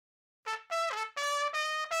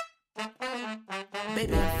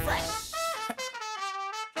baby, I'm fresh.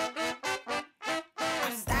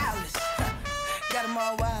 I'm stylish. Got them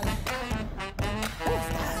all wildin'.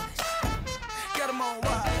 Stylish. Got them all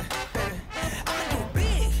wildin', baby. I'ma do it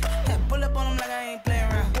big. Pull up on them like I ain't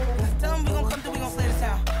playing around. Tell them we gon' come through, we gon' slay the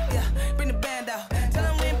sound. Yeah, bring the band out. Tell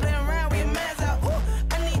them we ain't playing around, we a man's out.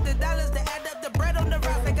 Ooh, I need the dollars to add up the bread on the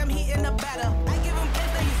rocks like I'm heating the batter. I give him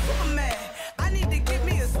kids that he's Superman. I need to give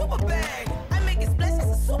me a super bag. I make it splash,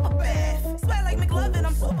 it's a super bad. Sweat like McLovin,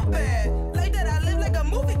 I'm super bad. Like that, I live like a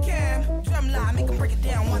movie cam. Drumline, make him break it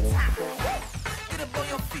down one time. Get up on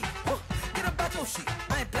your feet. Get up out your sheet.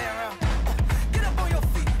 I ain't playing around. Get up on your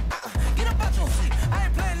feet. Get up out your seat. I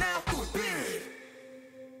ain't playing now. Do it big.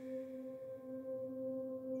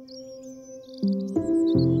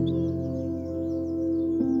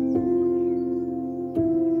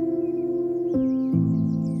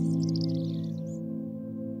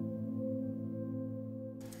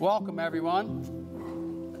 Welcome, everyone.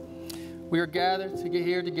 We are gathered to get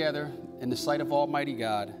here together in the sight of Almighty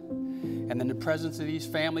God and in the presence of these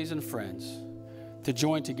families and friends to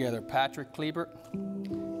join together Patrick Klebert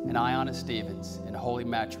and Aiyana Stevens in holy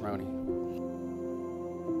matrimony.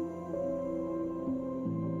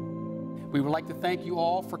 We would like to thank you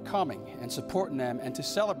all for coming and supporting them and to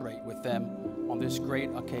celebrate with them on this great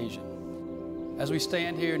occasion. As we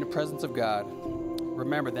stand here in the presence of God,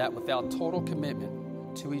 remember that without total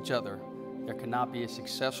commitment to each other, there cannot be a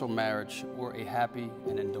successful marriage or a happy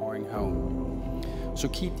and enduring home. So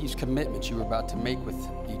keep these commitments you are about to make with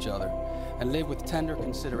each other and live with tender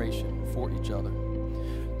consideration for each other.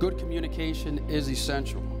 Good communication is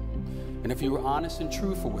essential. And if you are honest and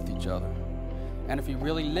truthful with each other, and if you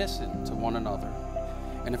really listen to one another,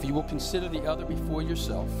 and if you will consider the other before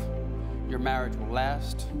yourself, your marriage will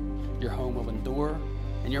last, your home will endure,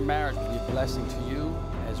 and your marriage will be a blessing to you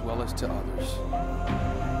as well as to others.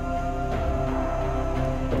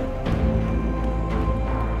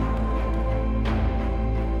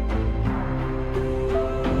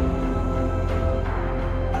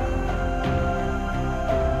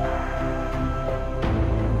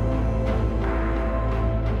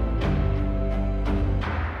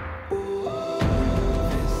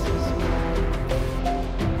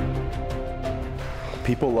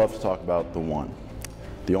 People love to talk about the one,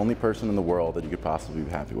 the only person in the world that you could possibly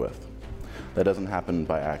be happy with. That doesn't happen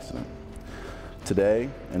by accident. Today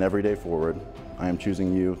and every day forward, I am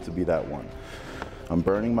choosing you to be that one. I'm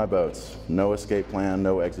burning my boats. No escape plan,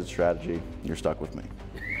 no exit strategy. You're stuck with me.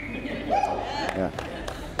 Yeah.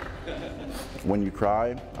 When you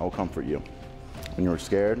cry, I will comfort you. When you're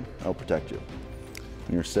scared, I will protect you.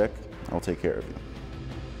 When you're sick, I'll take care of you.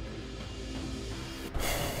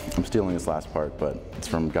 I'm stealing this last part, but it's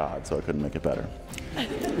from God, so I couldn't make it better.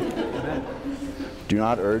 Do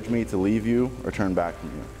not urge me to leave you or turn back from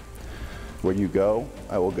you. Where you go,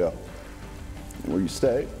 I will go. And where you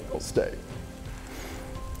stay, I'll stay.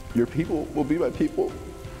 Your people will be my people,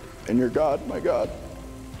 and your God, my God.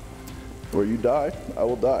 Where you die, I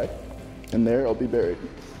will die, and there I'll be buried.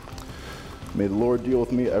 May the Lord deal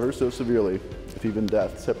with me ever so severely, if even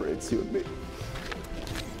death separates you and me.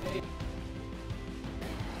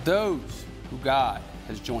 Those who God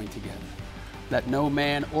has joined together, let no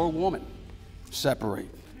man or woman separate.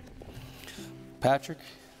 Patrick,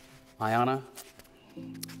 Aiyana,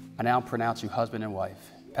 I now pronounce you husband and wife.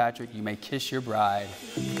 Patrick, you may kiss your bride.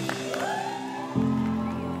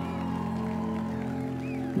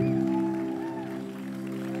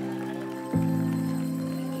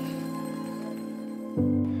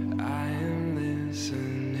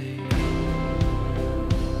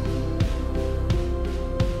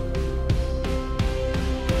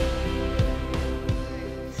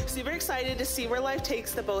 Super excited to see where life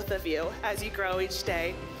takes the both of you as you grow each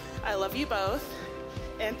day. I love you both,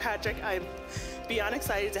 and Patrick, I'm beyond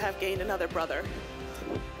excited to have gained another brother.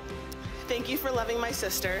 Thank you for loving my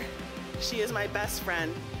sister. She is my best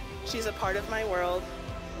friend. She's a part of my world,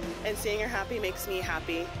 and seeing her happy makes me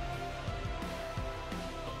happy.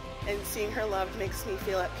 And seeing her loved makes me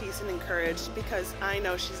feel at peace and encouraged because I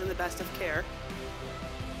know she's in the best of care.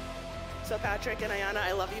 So Patrick and Aiyana,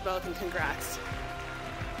 I love you both and congrats.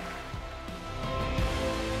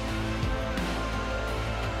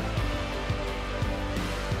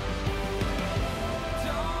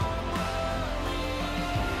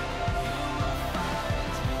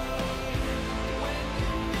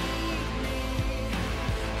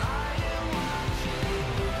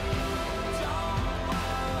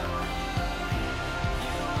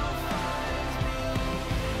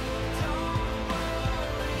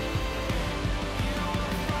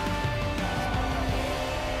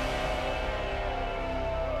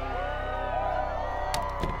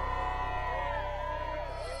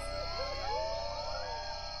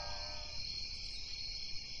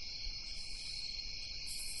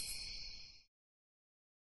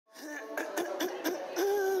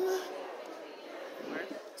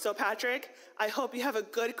 So Patrick, I hope you have a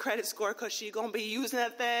good credit score because she's going to be using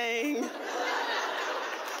that thing.